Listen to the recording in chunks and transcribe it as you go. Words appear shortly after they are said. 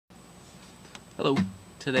Hello,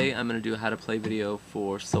 today I'm going to do a how to play video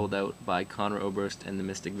for Sold Out by Conor Oberst and the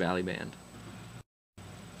Mystic Valley Band.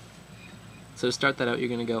 So to start that out, you're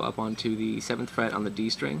going to go up onto the 7th fret on the D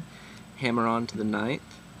string, hammer on to the 9th,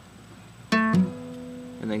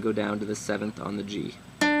 and then go down to the 7th on the G.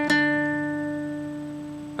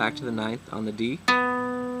 Back to the 9th on the D.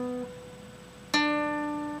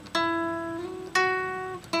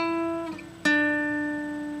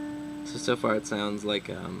 So far it sounds like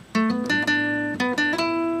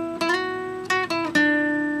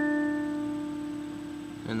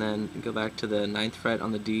and then go back to the 9th fret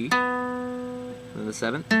on the D, then the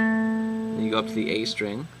 7th, then you go up to the A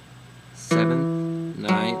string, 7th,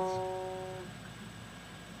 9th,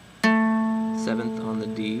 7th on the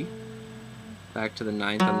D, back to the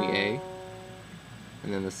 9th on the A,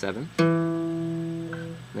 and then the 7th,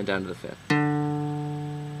 and then down to the 5th.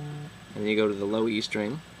 And then you go to the low E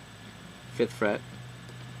string, 5th fret,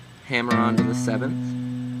 hammer on to the 7th,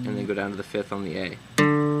 and then go down to the 5th on the A.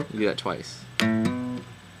 You do that twice.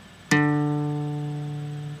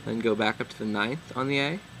 Then go back up to the 9th on the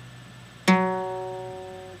A,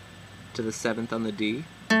 to the 7th on the D,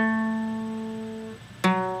 and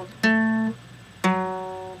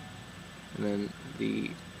then the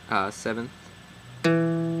 7th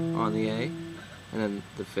on the A, and then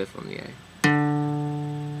the 5th on the A.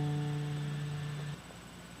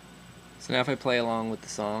 So now if I play along with the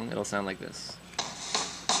song, it'll sound like this.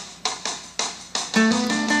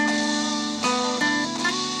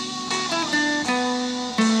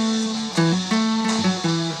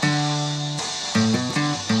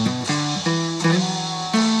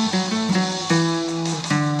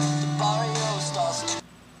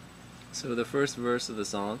 So the first verse of the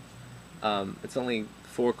song, it's only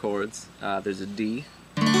 4 chords. There's a D,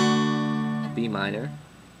 B minor,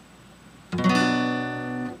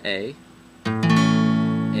 A,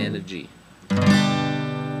 and a G.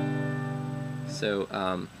 So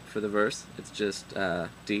for the verse, it's just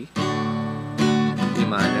D, B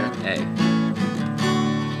minor, A.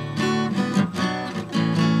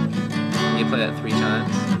 And you play that 3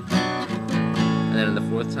 times, and then in the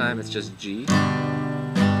 4th time, it's just G,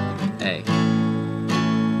 A.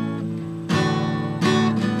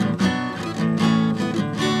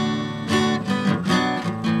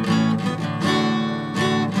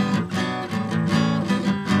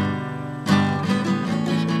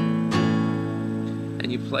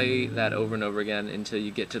 And you play that over and over again until you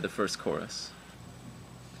get to the first chorus.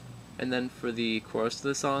 And then for the chorus of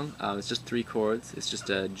the song, it's just 3 chords. It's just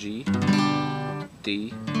a G,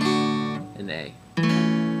 D, and A.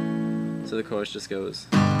 So the chorus just goes.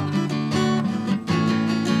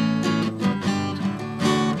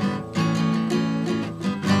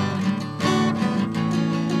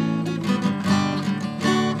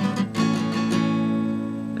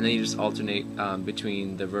 And then you just alternate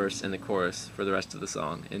between the verse and the chorus for the rest of the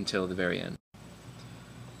song until the very end.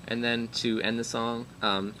 And then to end the song,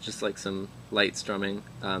 just like some light strumming,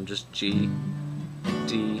 just G,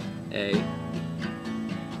 D, A,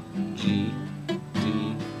 G,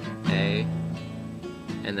 D, A,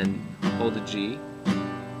 and then hold a G,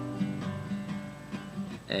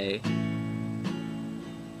 A,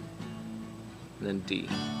 and then D.